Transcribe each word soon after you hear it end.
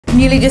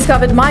Newly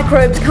discovered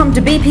microbes come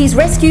to BP's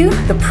rescue,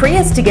 the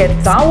Prius to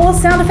get Star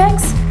Wars sound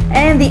effects,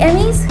 and the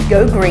Emmys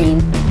go green.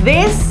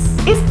 This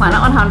is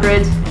Planet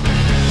 100.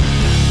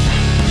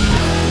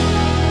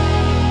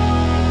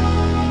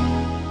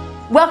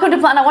 Welcome to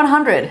Planet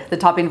 100, the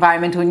top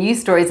environmental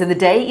news stories of the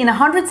day in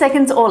 100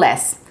 seconds or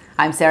less.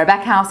 I'm Sarah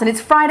Backhouse and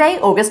it's Friday,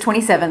 August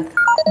 27th.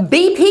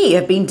 BP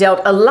have been dealt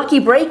a lucky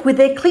break with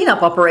their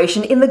cleanup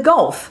operation in the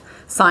Gulf.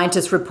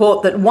 Scientists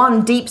report that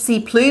one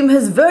deep-sea plume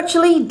has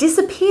virtually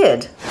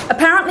disappeared,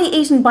 apparently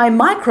eaten by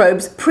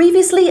microbes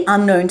previously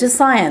unknown to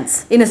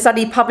science. In a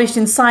study published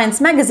in Science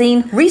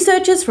magazine,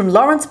 researchers from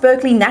Lawrence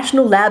Berkeley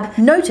National Lab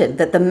noted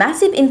that the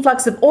massive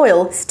influx of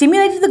oil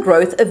stimulated the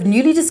growth of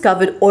newly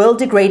discovered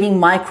oil-degrading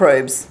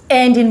microbes.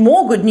 And in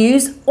more good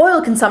news,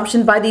 oil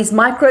consumption by these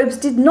microbes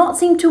did not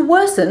seem to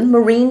worsen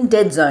marine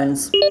dead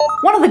zones.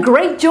 One of the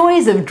great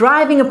joys of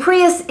driving a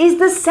Prius is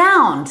the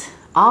sound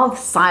of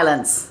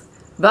silence.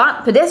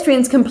 But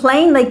pedestrians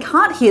complain they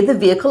can't hear the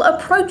vehicle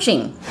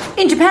approaching.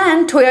 In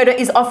Japan, Toyota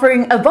is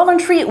offering a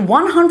voluntary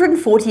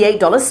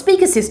 $148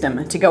 speaker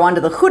system to go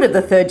under the hood of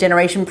the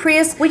third-generation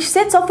Prius, which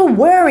sets off a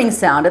whirring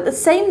sound at the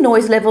same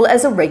noise level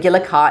as a regular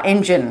car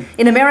engine.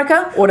 In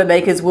America,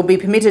 automakers will be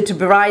permitted to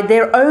provide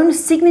their own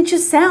signature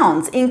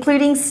sounds,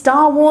 including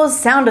Star Wars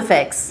sound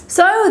effects.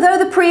 So, though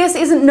the Prius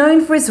isn't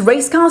known for its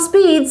race car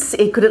speeds,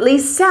 it could at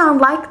least sound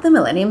like the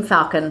Millennium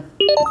Falcon.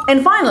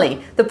 And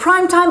finally, the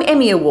primetime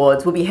Emmy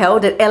Awards will be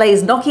held at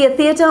LA's Nokia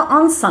Theatre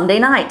on Sunday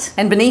night.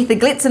 And beneath the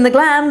glitz and the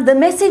glam, the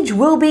message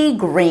will be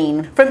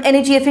green. From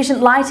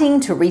energy-efficient lighting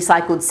to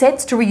recycled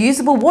sets to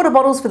reusable water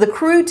bottles for the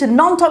crew to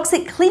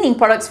non-toxic cleaning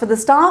products for the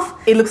staff,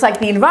 it looks like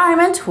the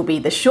environment will be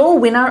the sure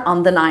winner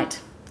on the night.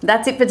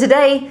 That's it for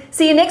today.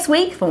 See you next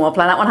week for more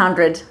Planet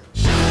 100.